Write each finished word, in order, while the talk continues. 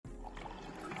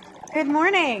Good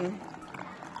morning.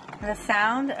 The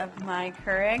sound of my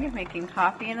Keurig making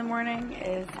coffee in the morning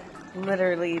is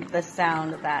literally the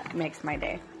sound that makes my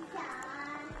day.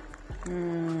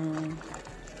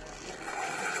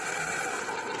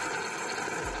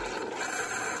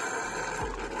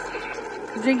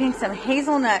 Drinking some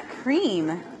hazelnut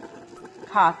cream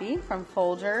coffee from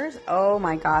Folgers. Oh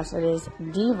my gosh, it is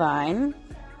divine.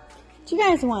 Do you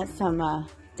guys want some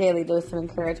daily dose of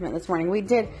encouragement this morning? We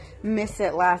did miss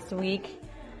it last week,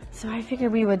 so I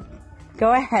figured we would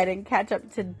go ahead and catch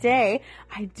up today.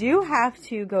 I do have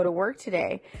to go to work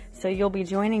today, so you'll be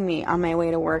joining me on my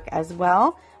way to work as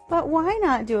well. But why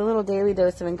not do a little daily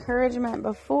dose of encouragement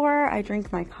before I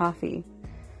drink my coffee?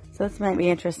 So this might be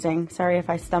interesting. Sorry if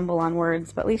I stumble on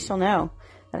words, but at least you'll know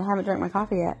that I haven't drank my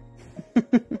coffee yet.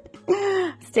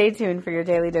 Stay tuned for your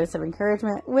daily dose of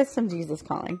encouragement with some Jesus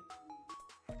Calling.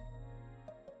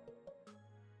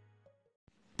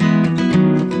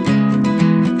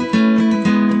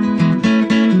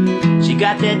 She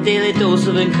got that daily dose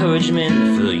of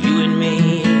encouragement for you and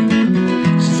me.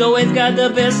 She's always got the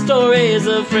best stories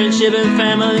of friendship and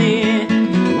family.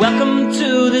 Welcome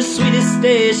to the sweetest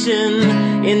station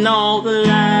in all the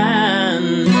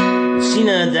land,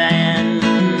 Sheena Diane.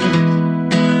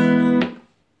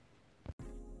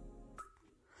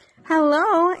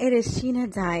 Hello, it is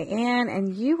Sheena Diane,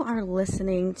 and you are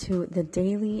listening to the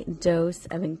Daily Dose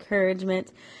of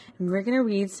Encouragement, and we're going to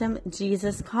read some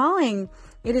Jesus Calling.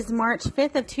 It is March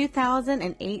 5th of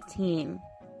 2018.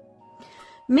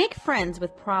 Make friends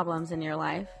with problems in your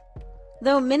life.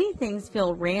 Though many things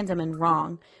feel random and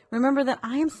wrong, remember that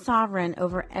I am sovereign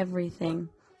over everything.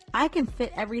 I can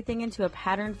fit everything into a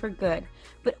pattern for good,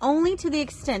 but only to the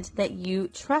extent that you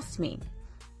trust me.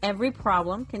 Every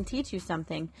problem can teach you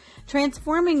something,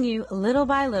 transforming you little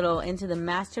by little into the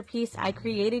masterpiece I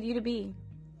created you to be.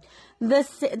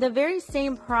 The very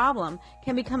same problem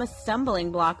can become a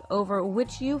stumbling block over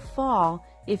which you fall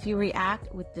if you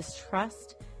react with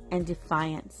distrust and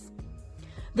defiance.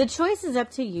 The choice is up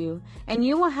to you, and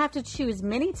you will have to choose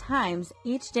many times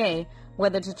each day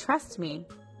whether to trust me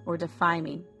or defy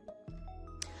me.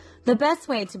 The best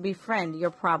way to befriend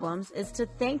your problems is to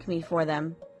thank me for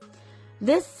them.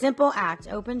 This simple act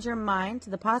opens your mind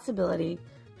to the possibility,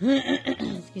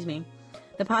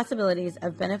 the possibilities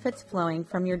of benefits flowing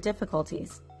from your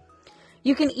difficulties.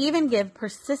 You can even give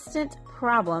persistent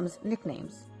problems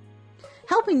nicknames,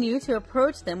 helping you to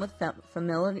approach them with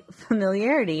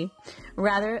familiarity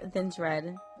rather than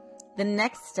dread. The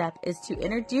next step is to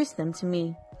introduce them to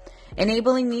me,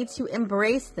 enabling me to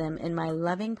embrace them in my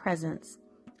loving presence.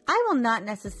 I will not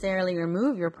necessarily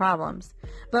remove your problems,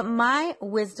 but my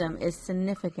wisdom is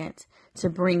significant to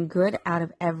bring good out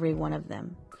of every one of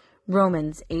them.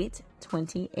 Romans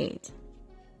 8:28.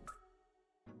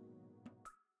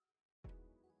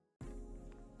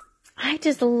 I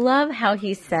just love how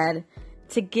he said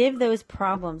to give those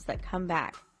problems that come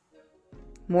back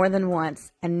more than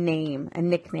once a name, a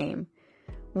nickname.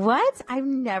 What? I've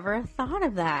never thought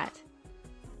of that.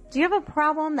 Do you have a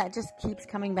problem that just keeps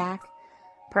coming back?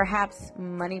 Perhaps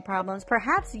money problems.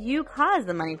 Perhaps you caused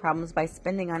the money problems by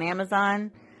spending on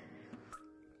Amazon.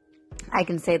 I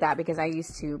can say that because I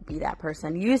used to be that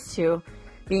person. Used to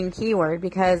being keyword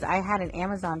because I had an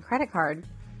Amazon credit card.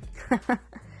 And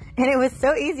it was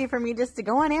so easy for me just to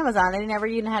go on Amazon. I never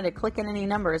even had to click in any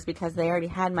numbers because they already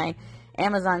had my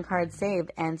Amazon card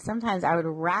saved. And sometimes I would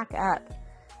rack up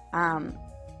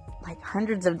like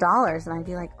hundreds of dollars. And I'd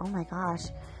be like, oh my gosh.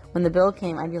 When the bill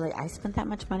came, I'd be like, I spent that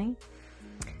much money?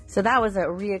 So that was a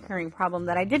reoccurring problem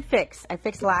that I did fix. I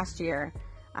fixed last year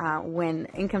when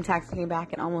income tax came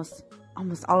back and almost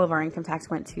all of our income tax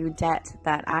went to debt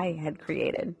that I had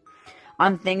created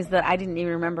on things that I didn't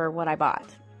even remember what I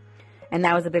bought. And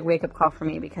that was a big wake-up call for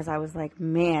me because I was like,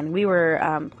 man, we were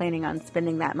planning on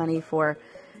spending that money for,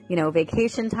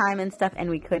 vacation time and stuff, and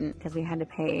we couldn't because we had to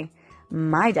pay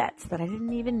my debts that I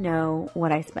didn't even know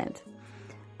what I spent.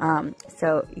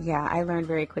 So yeah, I learned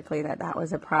very quickly that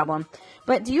was a problem.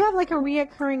 But do you have like a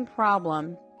reoccurring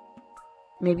problem?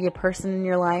 Maybe a person in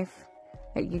your life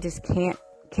that you just can't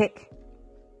kick?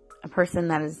 A person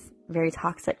that is very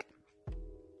toxic?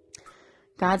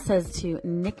 God says to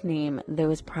nickname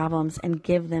those problems and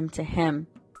give them to Him.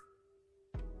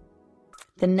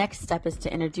 The next step is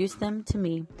to introduce them to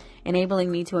me, enabling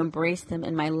me to embrace them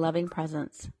in my loving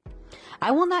presence.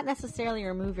 I will not necessarily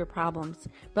remove your problems,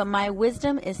 but my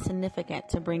wisdom is significant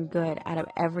to bring good out of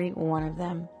every one of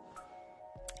them.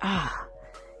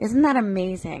 Isn't that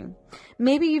amazing?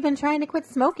 Maybe you've been trying to quit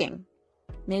smoking.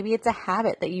 Maybe it's a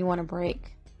habit that you want to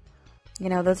break.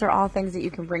 Those are all things that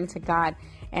you can bring to God.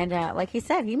 And like he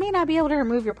said, He may not be able to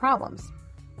remove your problems,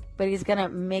 but he's going to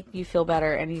make you feel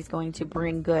better, and he's going to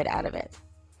bring good out of it.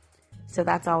 So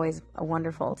that's always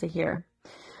wonderful to hear.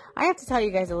 I have to tell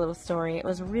you guys a little story. It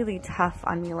was really tough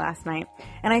on me last night.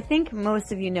 And I think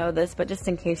most of you know this, but just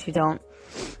in case you don't,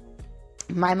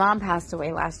 my mom passed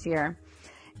away last year.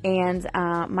 And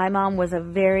my mom was a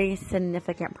very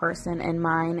significant person in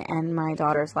mine and my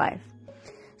daughter's life.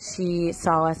 She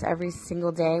saw us every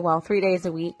single day, 3 days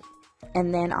a week.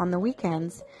 And then on the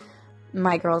weekends,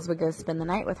 my girls would go spend the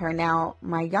night with her. Now,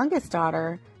 my youngest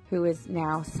daughter, who is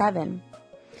now 7,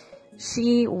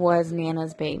 she was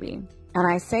Nana's baby. And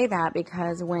I say that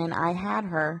because when I had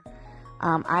her,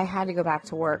 I had to go back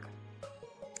to work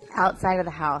outside of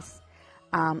the house.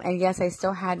 And yes, I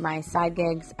still had my side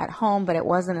gigs at home, but it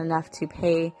wasn't enough to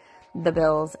pay the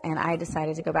bills. And I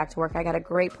decided to go back to work. I got a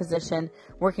great position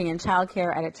working in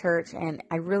childcare at a church, and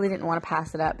I really didn't want to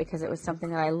pass it up because it was something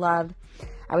that I loved.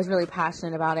 I was really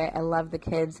passionate about it. I loved the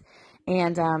kids.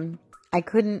 And I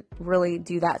couldn't really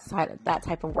do that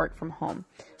type of work from home.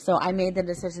 So I made the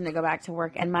decision to go back to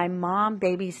work, and my mom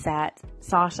babysat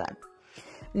Sasha.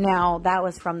 Now, that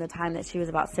was from the time that she was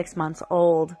about 6 months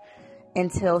old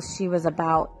until she was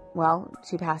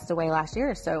she passed away last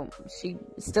year. So she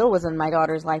still was in my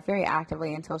daughter's life very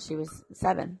actively until she was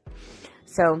 7.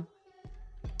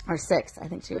 Or 6. I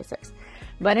think she was 6.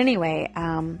 But anyway,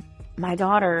 my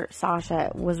daughter,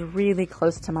 Sasha, was really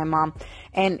close to my mom.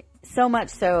 And so much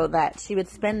so that she would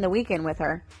spend the weekend with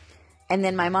her, and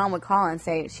then my mom would call and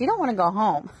say, she don't want to go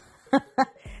home.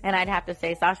 And I'd have to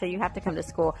say, Sasha, you have to come to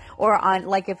school. Or on,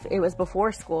 like, if it was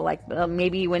before school, like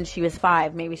maybe when she was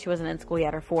 5, maybe she wasn't in school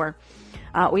yet, or 4,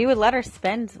 we would let her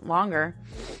spend longer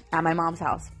at my mom's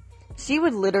house. She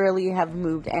would literally have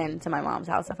moved into my mom's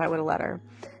house if I would have let her.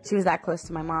 She was that close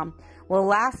to my mom. Well,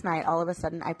 last night, all of a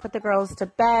sudden, I put the girls to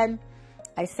bed.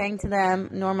 I sang to them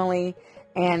normally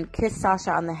and kissed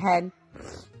Sasha on the head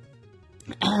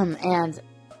and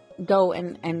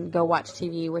go watch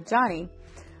TV with Johnny.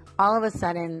 All of a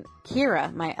sudden,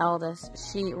 Kira, my eldest,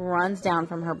 she runs down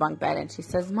from her bunk bed and she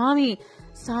says, Mommy,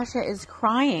 Sasha is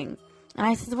crying. And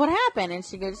I said, what happened? And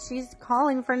she goes, she's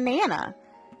calling for Nana.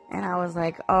 And I was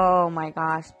like, oh my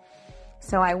gosh.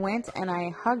 So I went and I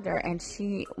hugged her, and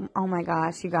she, oh my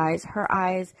gosh, you guys, her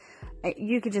eyes,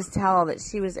 you could just tell that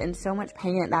she was in so much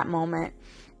pain at that moment.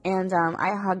 And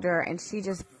I hugged her, and she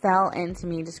just fell into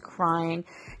me, just crying.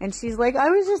 And she's like,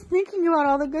 I was just thinking about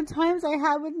all the good times I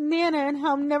had with Nana and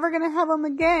how I'm never going to have them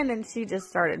again. And she just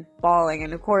started bawling.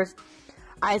 And of course,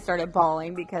 I started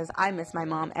bawling because I miss my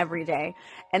mom every day.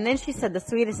 And then she said the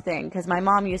sweetest thing, because my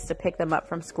mom used to pick them up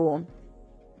from school.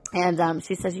 And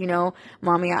she says,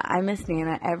 Mommy, I miss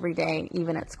Nana every day,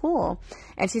 even at school.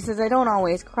 And she says, I don't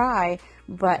always cry,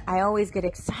 but I always get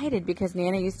excited because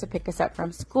Nana used to pick us up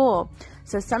from school.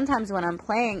 So sometimes when I'm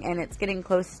playing and it's getting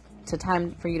close to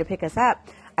time for you to pick us up,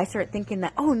 I start thinking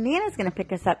that, oh, Nana's going to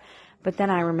pick us up. But then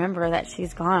I remember that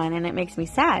she's gone, and it makes me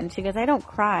sad. And she goes, I don't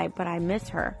cry, but I miss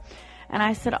her. And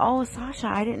I said, oh, Sasha,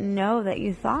 I didn't know that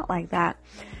you thought like that.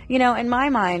 In my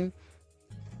mind,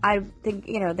 I think,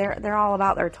 they're all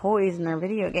about their toys and their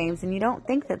video games, and you don't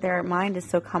think that their mind is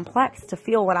so complex to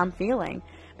feel what I'm feeling,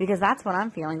 because that's what I'm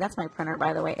feeling. That's my printer,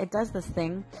 by the way. It does this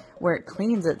thing where it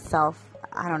cleans itself,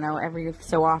 I don't know, every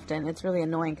so often. It's really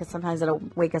annoying because sometimes it'll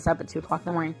wake us up at 2 o'clock in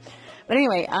the morning. But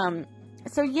anyway,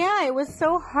 so yeah, it was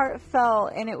so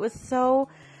heartfelt, and it was so,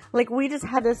 like, we just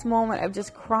had this moment of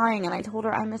just crying, and I told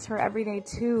her I miss her every day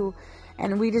too,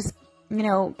 and we just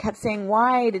kept saying,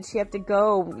 why did she have to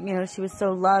go? She was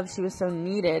so loved. She was so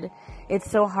needed.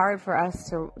 It's so hard for us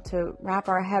to wrap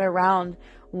our head around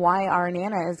why our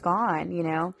Nana is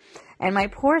gone, And my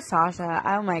poor Sasha,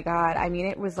 oh my God. I mean,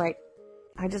 it was like,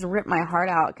 I just ripped my heart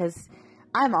out because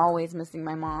I'm always missing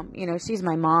my mom. She's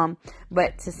my mom.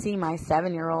 But to see my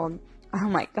 7-year-old, oh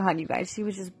my God, you guys, she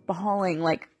was just bawling,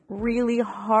 like really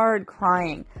hard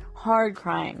crying,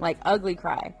 like ugly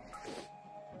cry.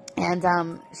 And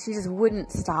she just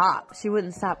wouldn't stop. She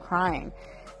wouldn't stop crying.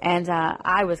 And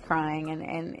I was crying.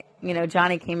 And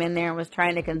Johnny came in there and was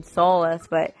trying to console us.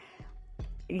 But,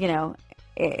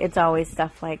 it's always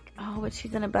stuff like, oh, but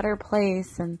she's in a better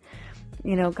place. And,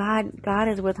 God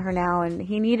is with her now. And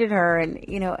he needed her. And,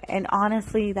 and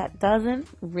honestly, that doesn't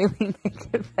really make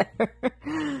it better.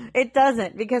 It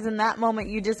doesn't. Because in that moment,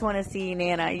 you just want to see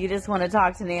Nana. You just want to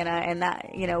talk to Nana. And that,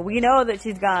 we know that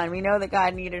she's gone. We know that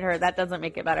God needed her. That doesn't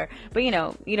make it better. But,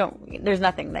 there's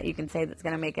nothing that you can say that's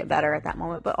going to make it better at that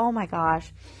moment. But, oh my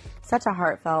gosh, such a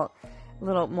heartfelt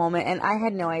little moment. And I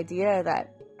had no idea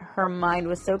that her mind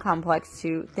was so complex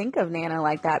to think of Nana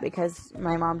like that, because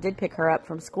my mom did pick her up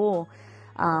from school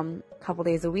a couple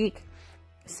days a week.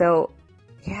 So,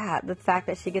 yeah, the fact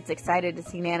that she gets excited to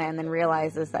see Nana and then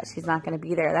realizes that she's not going to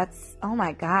be there. That's, oh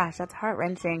my gosh, that's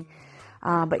heart-wrenching.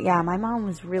 But yeah, my mom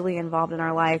was really involved in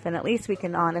our life, and at least we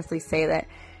can honestly say that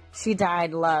she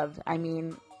died loved. I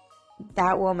mean,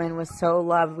 that woman was so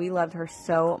loved. We loved her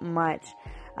so much,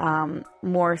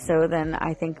 more so than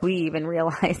I think we even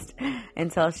realized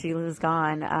until she was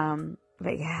gone.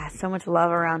 But yeah, so much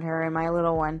love around her, and my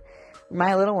little one,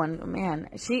 man,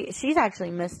 she's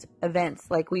actually missed events.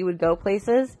 Like, we would go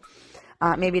places,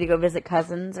 maybe to go visit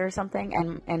cousins or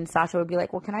something, and Sasha would be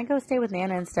like, well, can I go stay with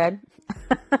Nana instead?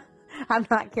 I'm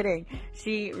not kidding.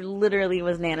 She literally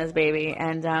was Nana's baby,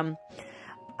 and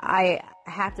I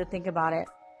have to think about it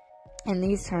in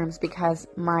these terms because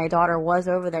my daughter was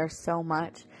over there so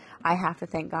much. I have to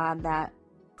thank God that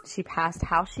she passed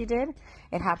how she did.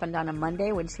 It happened on a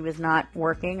Monday when she was not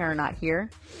working or not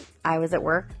here. I was at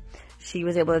work. She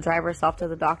was able to drive herself to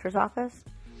the doctor's office,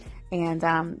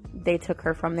 and they took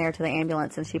her from there to the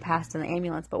ambulance, and she passed in the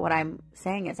ambulance. But what I'm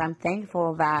saying is I'm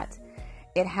thankful that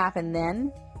it happened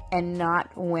then and not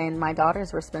when my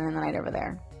daughters were spending the night over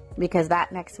there, because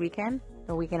that next weekend,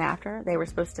 the weekend after, they were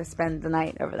supposed to spend the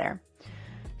night over there.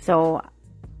 So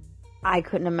I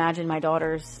couldn't imagine my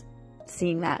daughters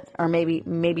seeing that, or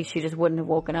maybe she just wouldn't have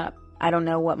woken up. I don't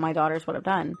know what my daughters would have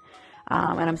done.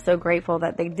 And I'm so grateful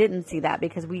that they didn't see that,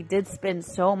 because we did spend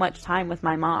so much time with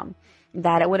my mom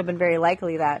that it would have been very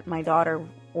likely that my daughter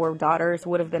or daughters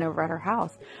would have been over at her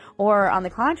house. Or on the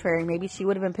contrary, maybe she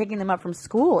would have been picking them up from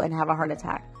school and have a heart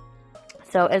attack.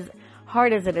 So as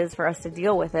hard as it is for us to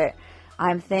deal with it,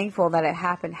 I'm thankful that it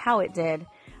happened how it did,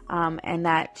 and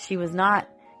that she was not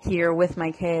here with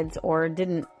my kids or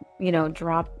didn't,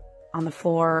 drop on the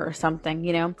floor or something,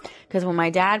 because when my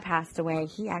dad passed away,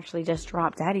 he actually just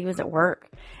dropped dead. He was at work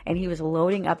and he was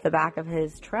loading up the back of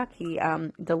his truck. He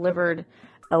delivered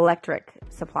electric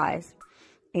supplies,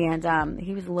 and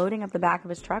he was loading up the back of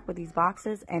his truck with these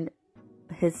boxes, and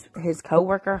his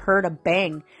coworker heard a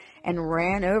bang and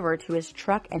ran over to his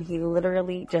truck, and he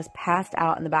literally just passed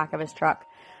out in the back of his truck.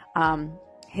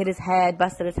 Hit his head,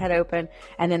 busted his head open,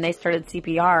 and then they started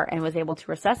CPR and was able to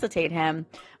resuscitate him.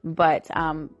 But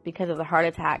because of the heart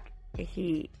attack,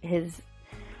 I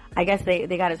guess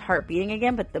they got his heart beating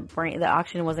again, but the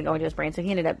oxygen wasn't going to his brain, so he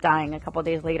ended up dying a couple of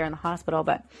days later in the hospital.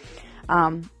 But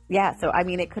yeah, so I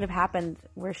mean, it could have happened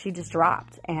where she just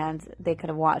dropped, and they could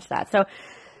have watched that. So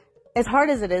as hard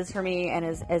as it is for me, and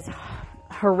as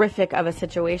horrific of a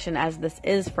situation as this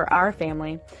is for our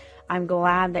family, I'm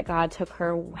glad that God took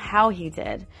her how he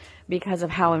did, because of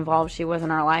how involved she was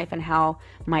in our life and how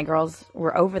my girls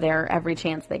were over there every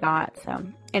chance they got. So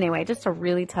anyway, just a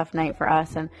really tough night for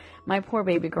us. And my poor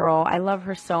baby girl, I love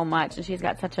her so much, and she's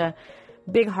got such a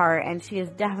big heart, and she is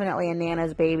definitely a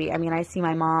Nana's baby. I mean, I see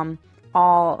my mom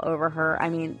all over her. I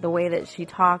mean, the way that she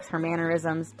talks, her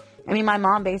mannerisms. I mean, my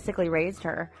mom basically raised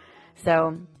her.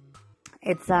 So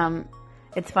it's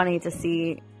funny to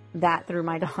see that through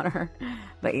my daughter.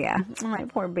 But yeah, my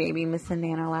poor baby missing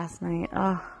Nana last night.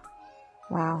 Oh,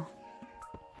 wow.